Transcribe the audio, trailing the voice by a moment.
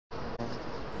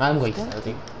I'm going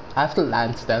stealthy. I have to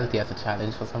land stealthy as a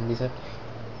challenge for some reason.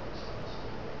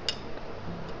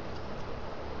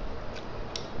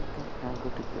 Okay, I'll go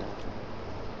to Plaza.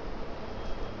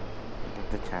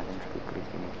 Get the challenge quickly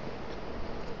finish it.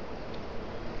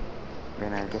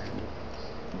 Then I'll get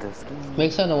the skin.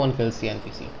 Make sure no one kills the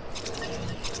NPC. I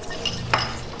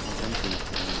don't think so.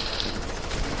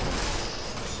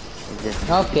 It's just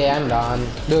Okay, I'm done.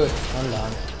 Dude, I'm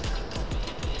done.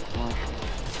 what?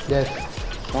 This.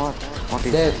 What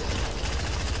is This.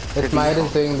 The It's Midas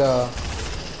default. doing the...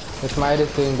 It's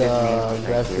Midas doing the Just name it like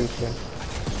gravitation.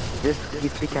 Just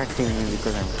keep pickaxing me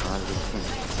because I'm hard with him.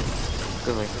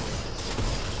 Go away.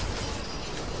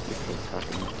 This is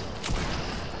starting.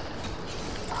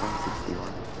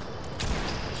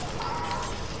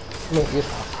 161. Look, yes.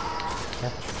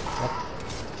 Yep. Yep.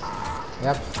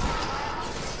 Yep.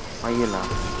 Why you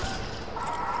laugh?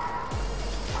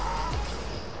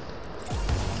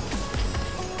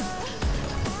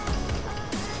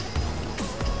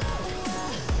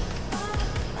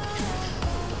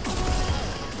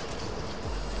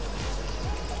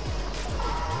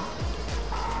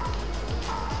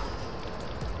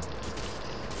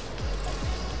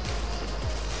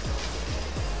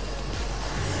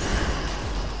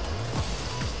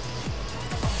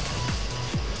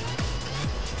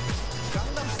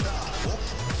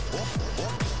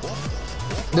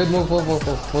 Dude, move.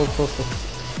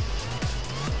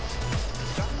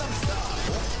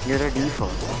 You're a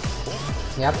default.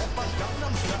 Yep.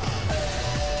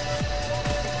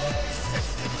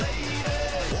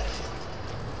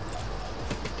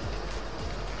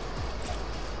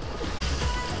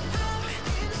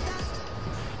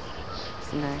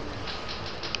 Snack.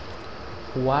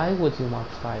 Why would you mark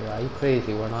fire? Are you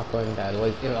crazy? We're not going there.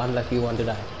 Unless you want to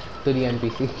die. To the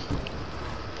NPC.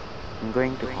 I'm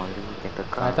going to Holly, get a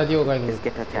car. I thought you were going Just to...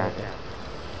 get a challenge.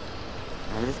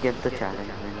 I'll just get the challenge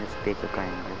and then just take a car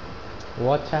and go.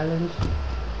 What challenge?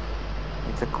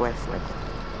 It's a quest, like,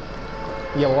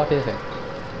 Yeah, what is it? I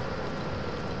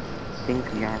think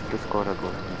you have to score a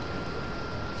goal.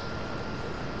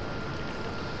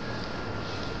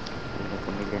 Like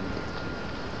a million.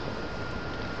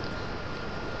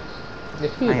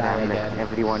 If you I die ram like again...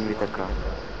 everyone with a car.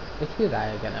 If you die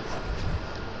again, I'm fine.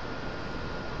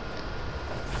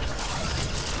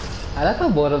 I like how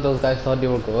both of those guys thought they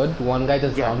were good. One guy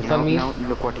just bounced on me. Now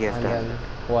look what he has And done. then...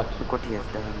 What? Look what he has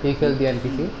done. He killed the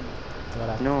NPC? What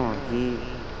happened? No,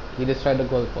 he destroyed the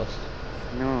goalpost.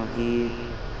 he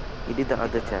did the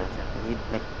other challenge. He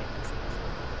like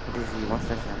he wants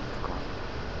the challenge called.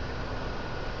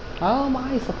 How am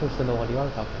I supposed to know what you're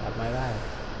talking about, my guy?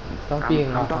 Stop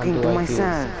being I'm talking to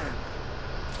myself.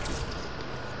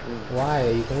 Why?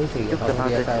 Are you crazy? You're Took the talking to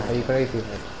other yourself. Are challenge. you crazy,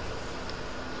 man?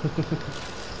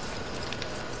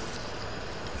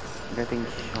 Getting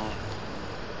shot.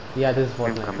 Yeah, this is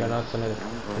I'm Fortnite. coming. You're not gonna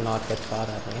I'm going. not get shot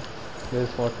at me. This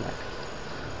is Fortnite.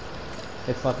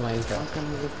 It's not How Minecraft. come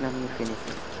you just let me finish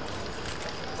it?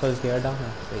 Because you're dumb,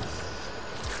 actually.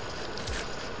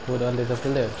 Who don't deserve to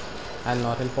live. And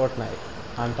not in Fortnite.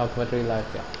 I'm talking about real life,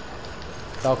 yeah.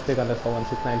 Toxic underscore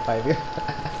 1695, yeah.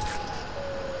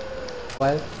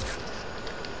 Well,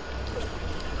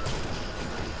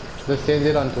 just change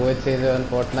it on Twitch, change it on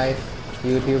Fortnite,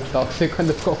 YouTube, toxic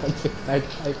underscore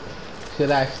 1695.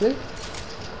 Should I actually?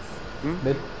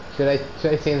 Should I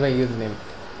change my username?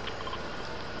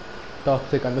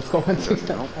 Toxic underscore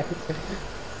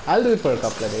 1695. I'll do it for a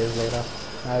couple of days later.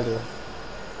 I'll do it.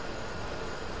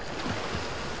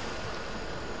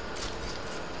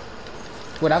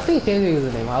 But after you change your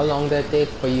username, how long does it take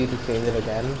for you to change it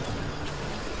again?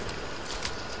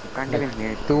 Can't Like even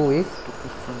hear it. 2 weeks?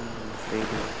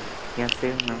 Yeah,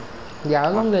 save now. Yeah,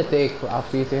 how long does it take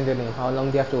after you change your name? How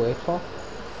long do you have to wait for?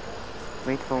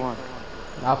 Wait for what?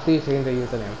 After you change the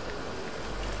username.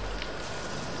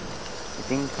 I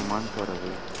think it's a month or a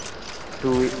week.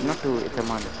 2 weeks, not 2, it's a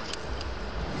month.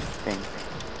 Thanks.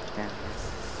 Yeah.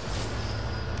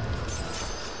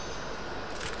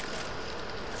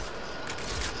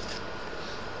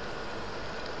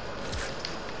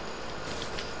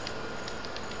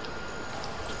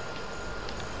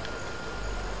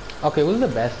 Okay, who's the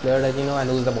best player that you know and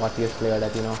who's the bottiest player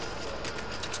that you know?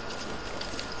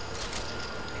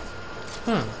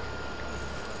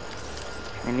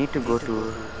 I need to go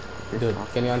to this Dude,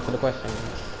 house. can you answer the question?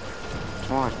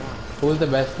 What? Who's the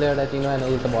best player that you know and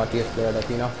who's the bottiest player that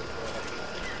you know?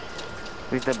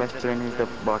 Who's the best player and who's the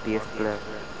bottiest player?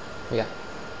 Yeah.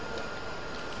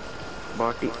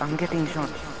 Botty. I'm getting shot.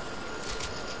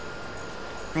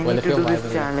 I Well, need if to you're do this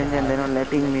vibing- challenge and they're not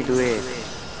letting me do it.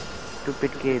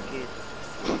 Stupid kid.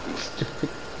 Stupid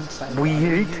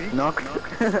Weird. Knocked.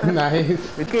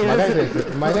 Nice. Okay,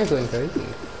 My guy's going crazy.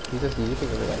 He's just eating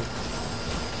everybody.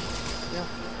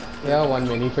 Yeah, one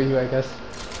mini for you, I guess.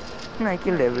 I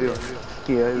killed everyone.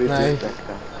 Here with Nice. that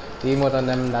guy. Emote on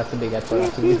them, that's a big effort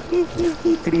actually.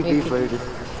 3 people just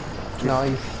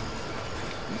Nice.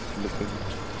 looking.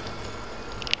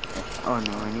 Oh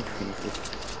no, I need to finish this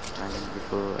challenge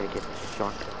before I get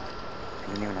shot.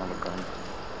 I don't even have a gun.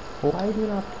 Why do you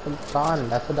not have a gun?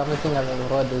 That's the dumbest thing I've ever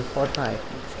heard. This is Fortnite.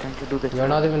 I'm just trying to do the You're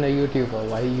not even a YouTuber.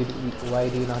 Why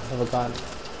do you not have a gun?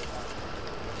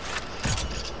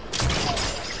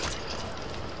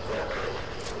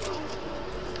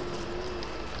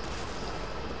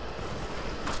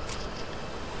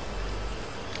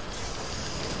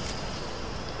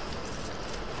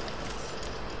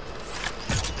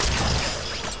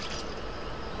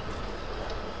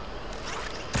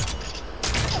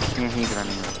 Yeah, he's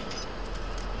running up.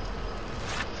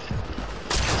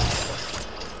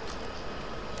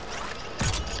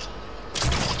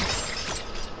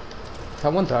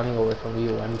 Someone's running away from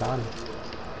you. I'm done.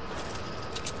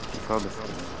 He saw the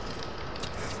screen.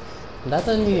 That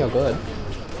doesn't mean you're good.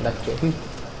 That's good.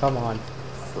 Come on.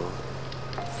 So,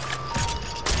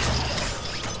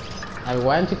 And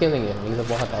why aren't you killing him? He's a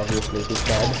bot, obviously. He's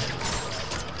dead.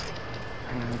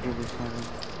 I need to do something.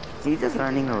 He's just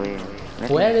running away.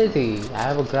 Where is he? I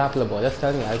have a grappler ball. Just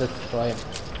tell me. I'll just destroy him.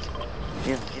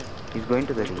 Yeah, he's going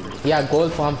to the reboot. Yeah,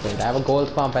 gold pump thing. I have a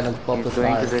gold pump and a purple He's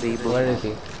going star. to the reboot. Where is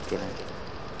he? Kill him.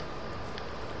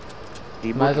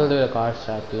 Reboot. Might as well do the car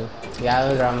strat too. Yeah, I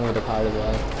will ram him with the car as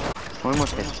well.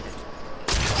 Almost dead.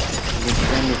 His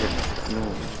friend is a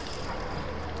noob.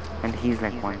 And he's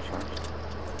like one shot.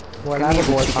 Well, I have a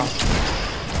gold pump.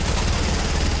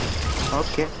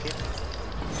 Okay.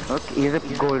 Okay, he's a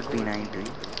gold P90.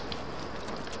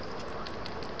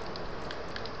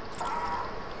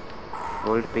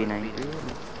 Gold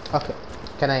P90. Okay.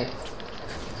 Can I?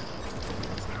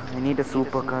 I need a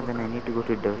supercar, then I need to go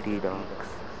to Dirty Dogs.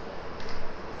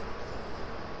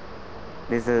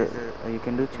 There's a you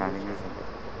can do challenges in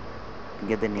it.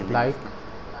 Get the name. Like?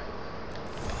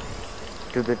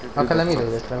 Okay, let me do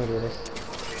this. Let me do this.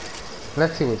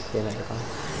 Let's see which skin I become.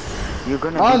 You're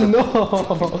gonna Oh be the no!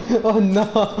 Oh no!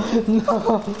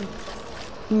 No!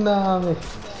 Nah, man.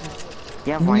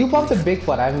 Yeah, You white bumped the big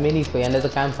pot. I have minis for you, and there's a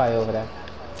campfire over there.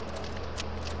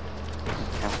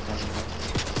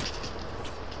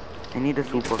 I need a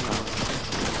supercar.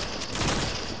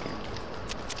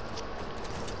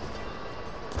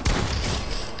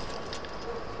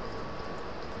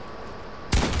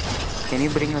 Can you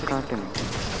bring a car to me?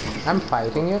 I'm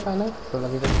fighting you, kind of. So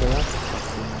let me just do that.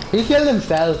 He killed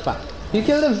himself. He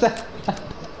killed himself.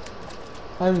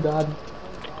 I'm done.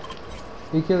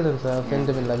 He killed himself.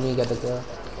 Benjamin, let me get the kill.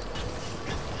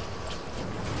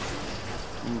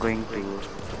 I'm going to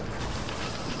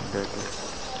Dirty.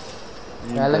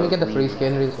 Yeah, let me get the free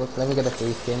skin real quick. Let me get the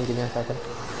free skin. Give me a second.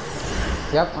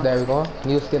 Yep, there we go.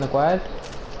 New skin acquired.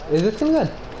 Is this skin good?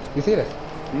 You see this?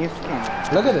 New skin.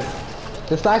 Look at this.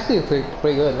 This is actually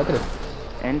pretty good. Look at it.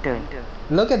 Enter.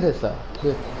 Look at this, sir.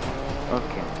 Good.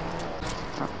 Okay.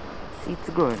 See, it's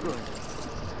good.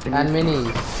 And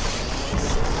minis.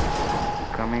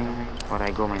 Coming, or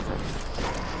I go myself.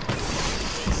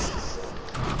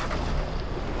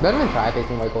 Don't even try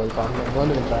taking my gold pump. Don't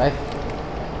even try.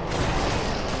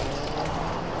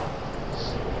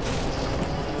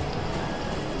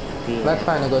 See, Let's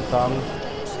find a good song.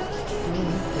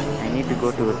 I need to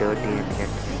go to a Dirty and get.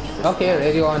 Okay,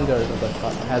 Radio Under is a good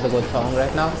song. Has a good song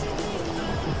right now.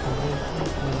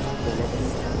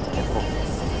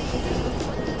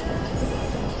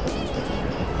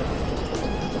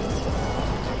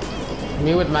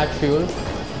 Me with max fuel.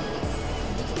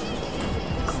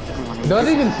 Don't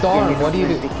even storm. What do you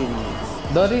do?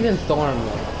 Don't even storm.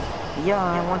 Yeah,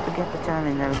 I want to get the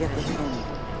challenge. I'll get the skin.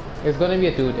 It's gonna be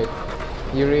a 2-tick.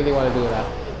 You really want to do that?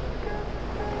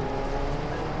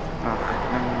 Oh,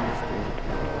 I'm just do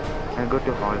it. I'll go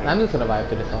to Holly. I'm just gonna vibe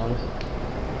to the songs.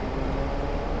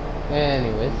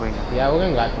 Anyways, yeah, we're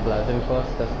going back to Blazin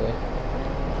first. That's good.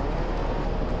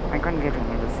 I can't get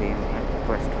another same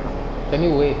quest from. Can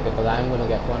you wait because I'm gonna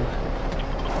get one?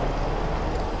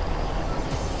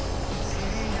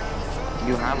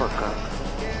 You have a car.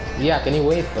 Yeah, can you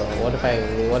wait though?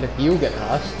 What if you get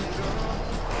lost?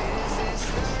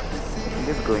 I'm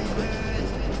just going to.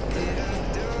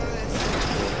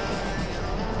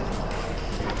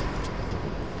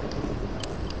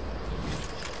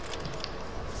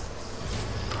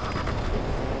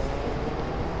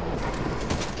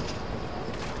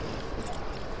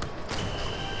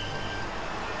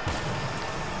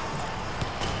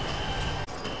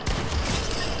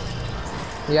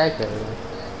 Yeah, I killed him.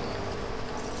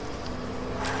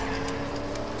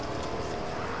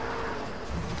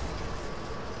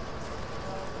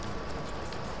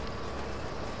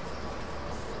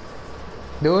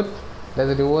 Dude, there's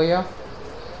a duo here.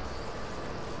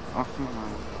 Oh, come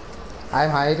on. I'm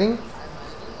hiding,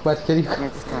 but can you? Yeah,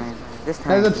 this time. This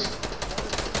There's time. a.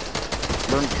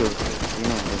 Don't shoot. You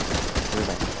know, do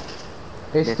that.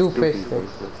 It's There's two two fish people.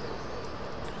 sticks.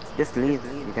 Just leave.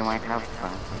 They might have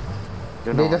fun.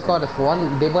 Don't They know just what got us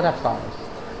one. They both have stars,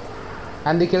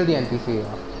 and they killed the NPC.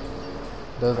 Yeah.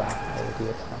 Those are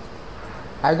idiots.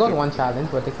 I got one challenge,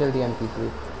 but they killed the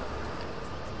NPC.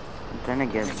 I'm trying to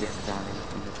get this challenge.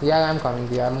 Yeah, I'm coming.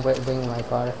 Yeah, I'm bringing my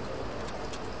car.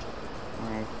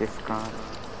 Where is this car?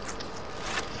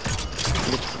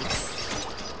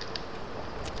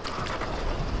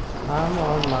 I'm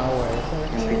on my way.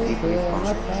 NPC, please come.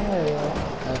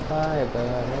 A fire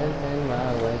burning in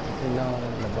my way. You know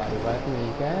nobody but me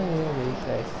can hear me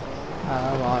say,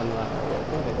 I'm on my way.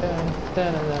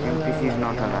 NPC is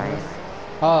not alive.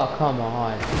 Oh, come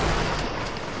on.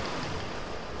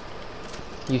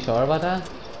 You sure about that?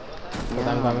 Because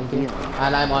I'm coming to you. Yeah.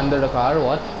 And I'm under the car,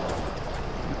 what?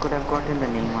 You could have gotten the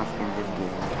name mask in this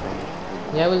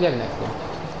game. Yeah, we'll get next one.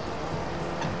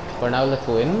 For now, let's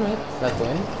win, right? Let's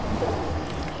win.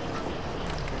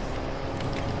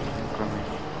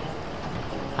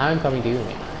 I'm coming to you,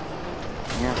 mate.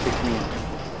 Yeah, pick me up.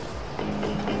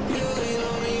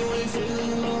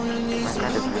 My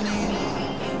God,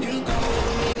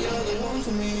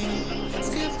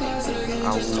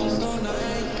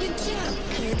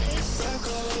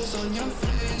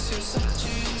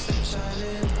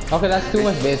 Okay, that's too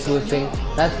much bass boosting.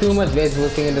 That's too much bass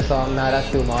boosting in the song. Nah,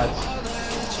 that's too much.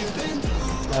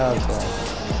 Okay.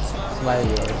 My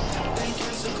viewers.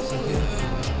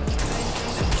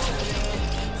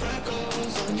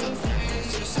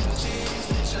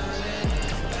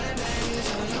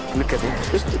 Look at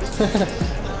this.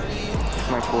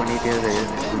 My ponytail is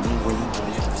wing.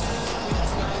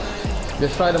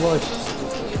 Destroy the bush.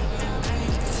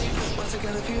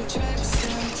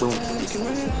 Boom.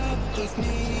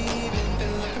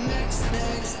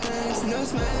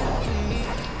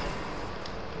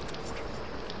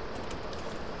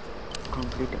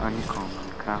 Complete uncommon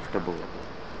craftable.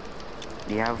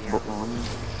 Do you have bone?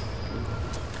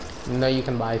 No, you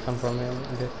can buy some from him.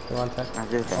 Just one sec.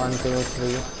 Just 1, 2,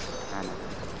 3. I know.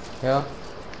 Yeah.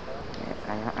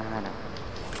 Yeah, I know.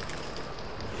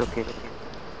 It's okay.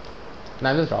 No,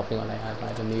 I'm just dropping on it.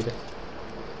 I don't need it.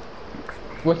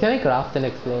 What can I craft an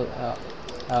explode?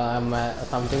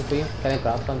 Something for you? Can I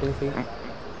craft something for you?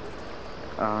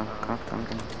 Craft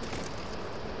something.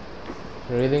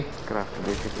 Really? Craft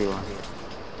this if you want.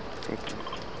 Take it.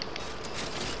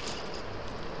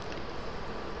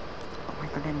 Oh my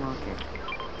god, I mark it.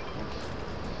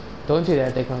 Don't you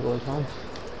dare take my gold chance.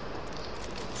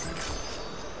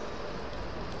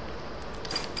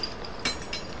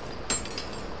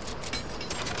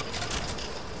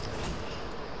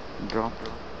 Drop.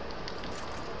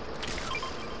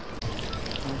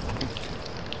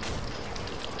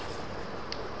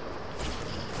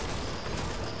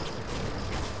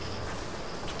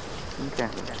 Okay.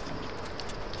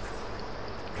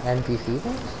 NPC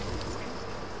then?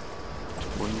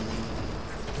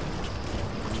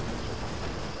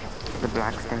 The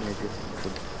black style is just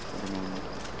the name.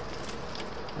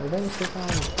 Where is it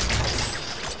on?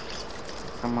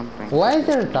 Someone trying. Why is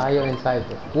there a tire inside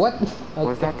this? What?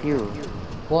 Was that you?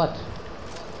 What?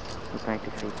 Who tried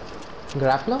to shoot?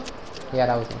 Grappler? Yeah,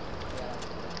 that was me.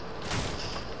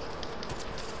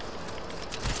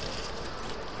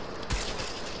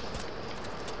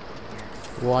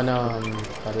 One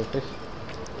cuttlefish.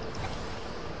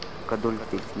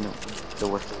 Cuttlefish, no. The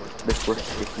worst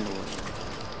fish in the world.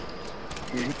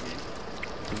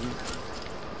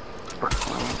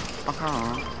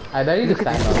 I dare you to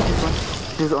stand up.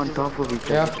 It is on top of each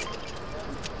other. Yeah.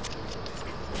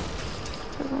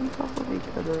 They're on top of each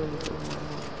other.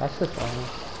 That's just wrong.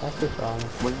 That's just wrong.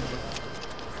 Well,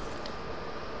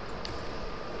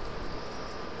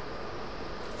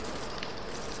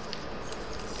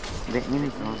 the enemy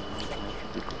is not.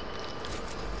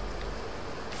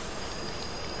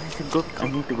 I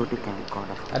need to go to camp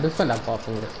corner. At this point I'm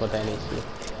popping this for 10 HP.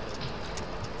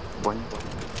 Boing.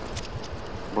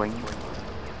 Boing.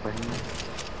 Boing.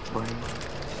 Boing.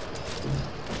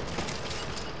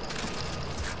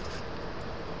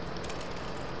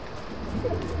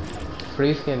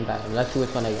 Free skin time. Let's see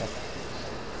which one I get.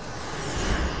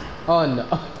 Oh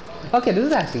no. Okay, this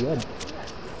is actually good.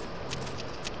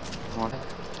 What?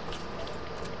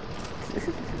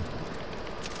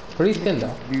 Free skin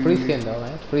though. Free skin though,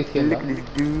 man. Free skin Look though. at this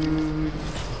dude.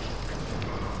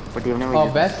 But you've never Oh,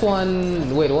 used best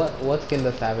one. Wait, what skin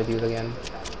does Savage use again?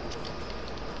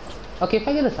 Okay, if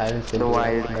I get a siren skin, the it'll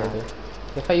wild be card. good.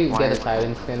 If I get a Wild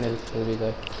siren card. skin, it'll be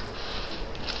good.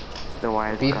 The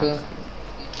wild People, card.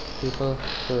 people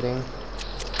shooting.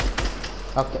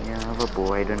 Okay. Yeah, I have a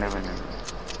bow. I don't have an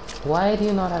arrow. Why do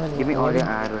you not have any? Give me all your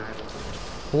arrows.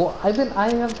 What? I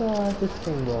have this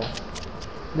thing, bro.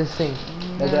 This thing,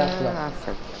 the grappler. That's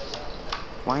it.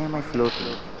 Why am I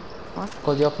floating? What?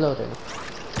 Cause you're floating.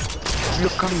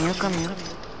 Look, come here, come here.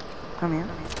 Come here.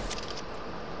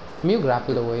 You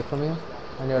grappled away from you,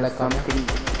 and you're like, come Something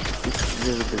is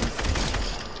visible.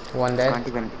 one I dead.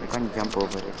 I can't jump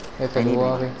over it. It's I a need blue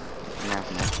my- away. No.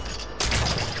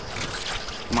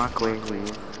 Mark where he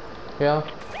is. Yeah.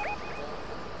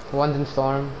 One's in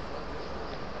storm.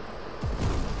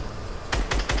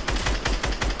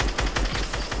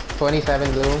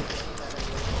 $27 blue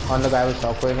on the guy with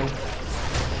shockwaving.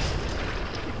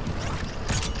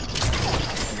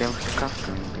 They're stuck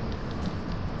to me.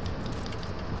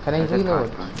 Can I There's a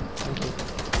reload? card.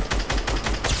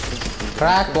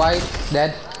 Crack, white,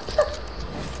 dead.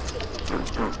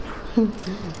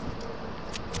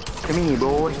 Come here,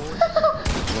 boy.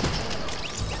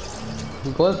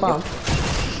 Gold pump.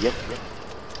 Yep.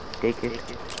 Take it.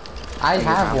 I You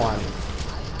have have one.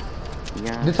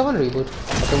 Yeah. Did someone reboot?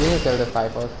 Okay, we need to kill the guy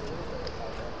first.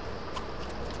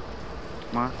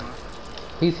 Mark.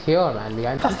 He's here, man.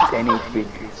 Behind 10 HP.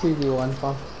 CB1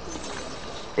 pump.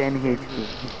 10 HP.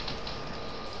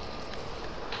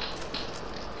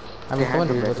 I They mean, had someone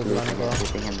the best rebooted loot one and ago.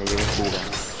 everything and they didn't do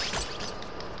that.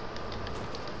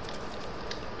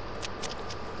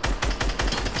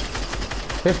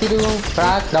 $52,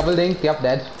 crack, double dink, yep,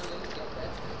 dead.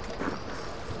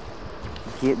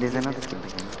 Here, there's another skin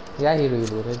again. Yeah, he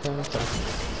rebooted him, so.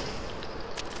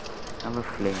 I'm a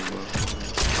flame, bro.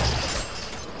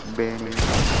 Burning.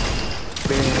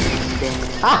 Burning.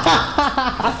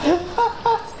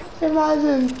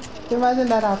 Imagine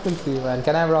that happens to you, man.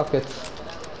 Can I have rockets?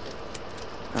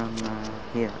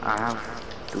 Here, I have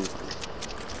 2.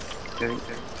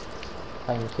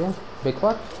 Thank you. Big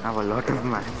what? I have a lot of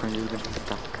max and you're gonna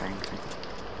stop crying.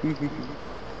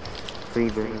 Free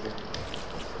build.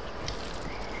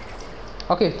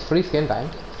 Okay, it's free skin time.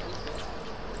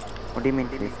 What do you mean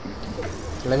free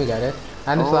skin? Let me get it.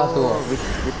 And it's last duo. Which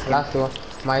skin? Last duo.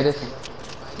 Midas.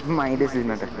 Midas is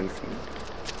not a free skin.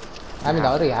 I mean, I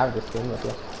already have this skin, but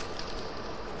yeah.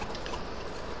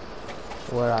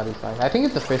 Where are these guys? I think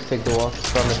it's the fish stick duo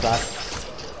from the start.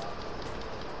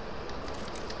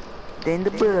 Then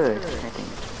the bird, I think.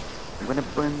 I'm gonna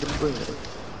burn the bird.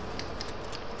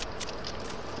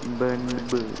 Burn the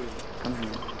bird. Come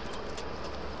here.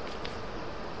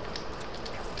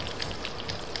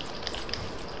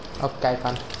 Okay, I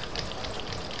can't.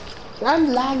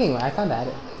 I'm lagging, man. I can't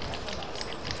edit.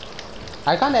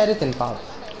 I can't edit in pubs.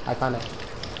 I can't edit.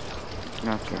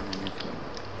 Okay.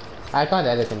 I can't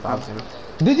edit in pubs.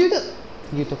 Did you do?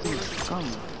 You took it. Come.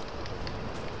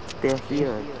 They're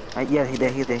here. Yeah, they're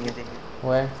here.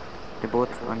 Where? They're both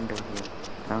under here.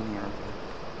 Down here.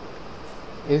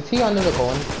 Is he under the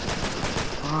cone?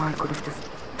 Oh, I could have just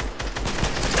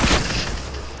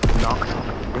knocked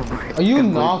him. Oh, you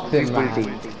knocked him, man.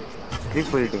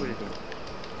 Triple D.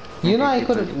 You know I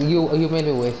could. You made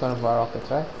me waste one of our rockets,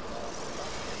 right?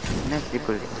 No,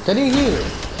 triple D. Can you heal?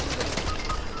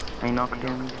 I knocked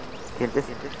him. Killed this.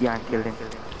 Yeah, I killed him.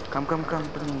 Come to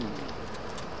me.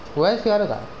 Where's the other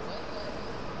guy?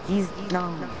 He's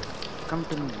now. Come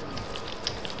to me.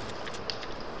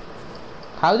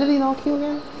 How did he knock you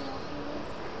again?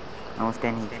 I was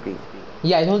 10 HP.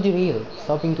 Yeah, I told you heal.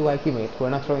 Stop being too IQ, mate. We're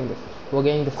not throwing this. We're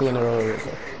getting this 2 in a row.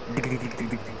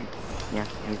 Yeah,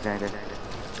 he's dead.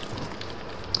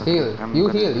 Heal. You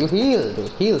heal. You heal, dude.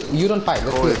 Heal. You don't fight.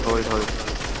 Let's heal.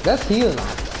 Hold. Let's heal,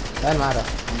 man. Doesn't matter.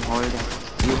 I'm holding.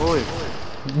 You hold.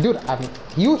 Dude,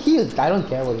 you heal. I don't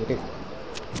care what you do.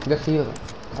 Just heal, man.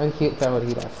 I don't care what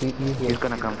he does. You He's heal.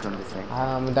 gonna come from this side.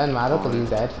 Doesn't matter because he's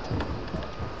dead.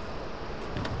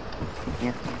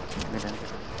 Yeah, we're done.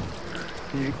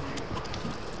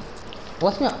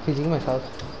 What's me RPG myself?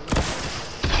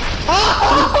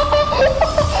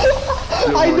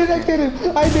 I directed him!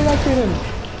 I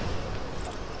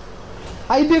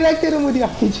directed him with the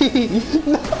RPG!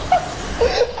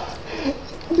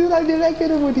 Dude, I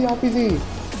directed him with the RPG!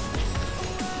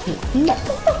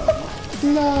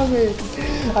 No, man.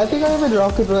 I think I even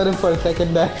rocket running for a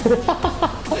second there.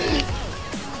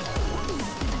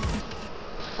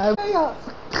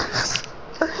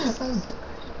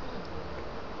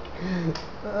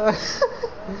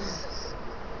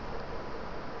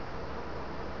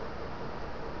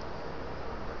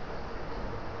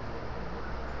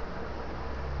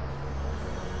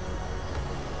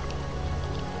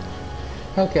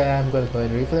 Okay, I'm gonna go in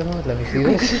replay mode. Let me see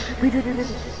this. Wait.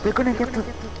 We're gonna get the...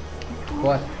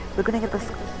 What? We're gonna get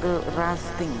the Raz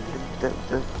thing. The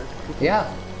Yeah.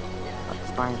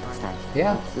 spy stand.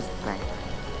 Yeah. It's this thing.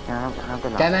 Can I have the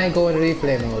last Can I go in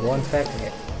replay mode? 1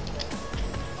 second.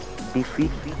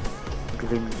 defeat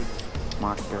Glim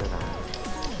Master Raz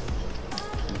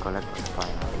and collect the spy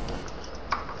artifact.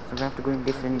 So we have to go in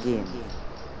different game.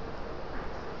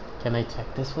 Can I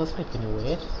check this first? Can you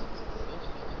wait?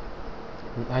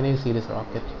 I need to see this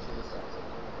rocket.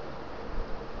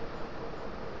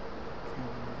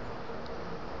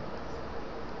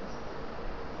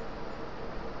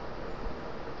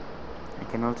 I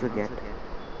can also get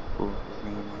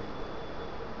name.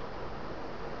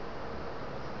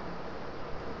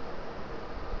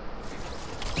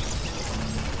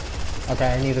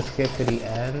 Okay, I need to skip to the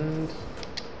end.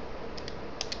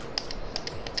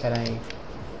 Can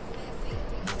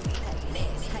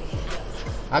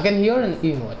I can hear an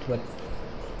emote, but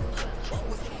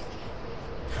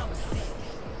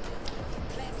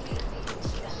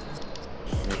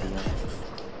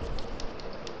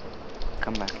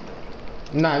Come back.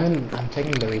 no, I'm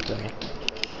checking the replay.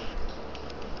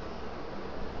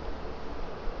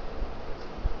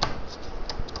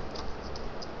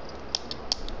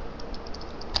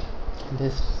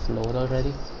 This load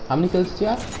already. How many kills do you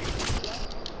have?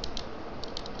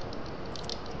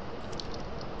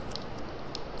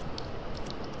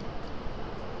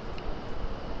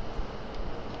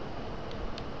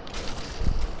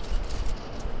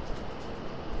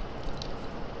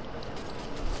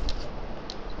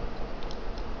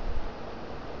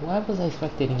 Why was I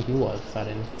spectating you all of a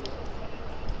sudden?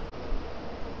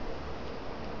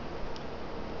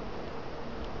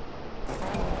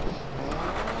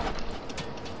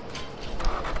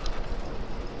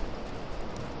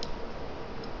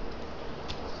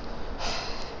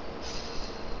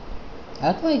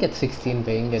 How do I get 16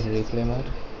 paying in replay mode?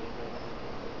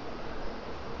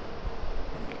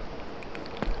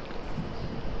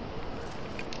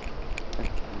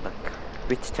 Back.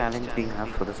 Which challenge do you have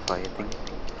for the spy thing?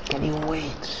 Can you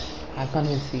wait? I can't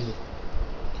even see it.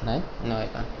 Can I? No, I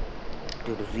can't.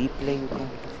 Dude, replay you can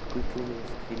just quickly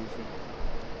finish it.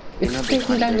 It's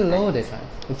taking time to load it, man.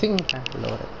 It's taking time to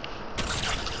load it.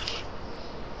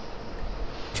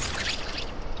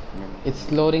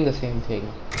 It's loading the same thing.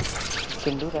 You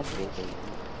can do that later.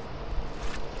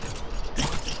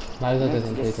 Might as well just Let's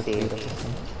increase the just speed save of it. this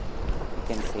thing. You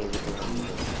can save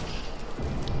it.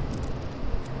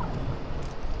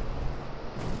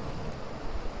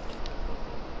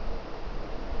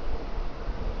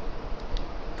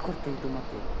 Corta itu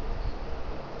mati.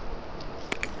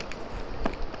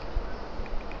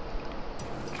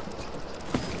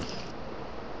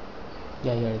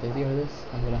 Yeah, here it is, here it is.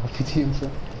 I'm gonna have to change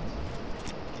that.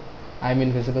 I'm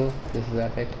invisible. This is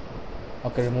epic.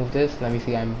 Okay, remove this. Let me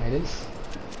see. I'm Midas.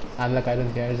 I'm like, I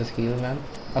don't care. Just heal, man.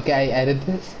 Okay, I edit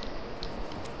this.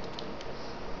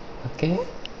 Okay.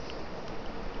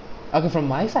 Okay, from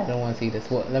my side, I don't want to see this.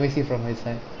 Well, let me see from my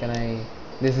side. Can I?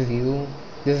 This is you.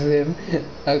 This is him.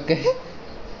 Okay.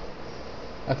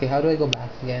 Okay, how do I go back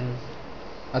again?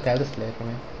 Okay, I'll just play it from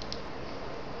here.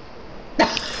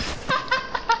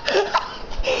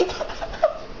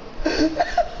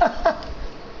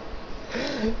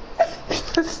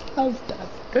 How's that?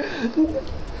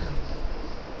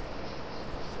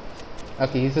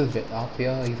 Okay, he's just a bit up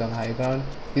here. He's on high ground.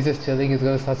 He's just chilling. He's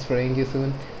gonna start spraying you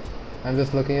soon. I'm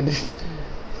just looking at this.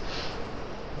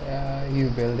 Yeah, he's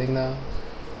building now.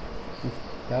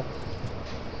 Yep.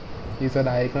 He's on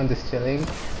high ground, just chilling.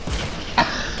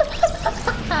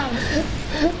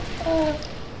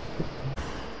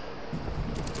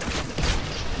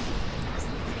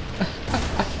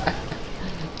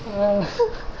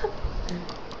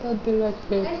 Don't do that,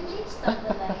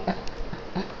 kid.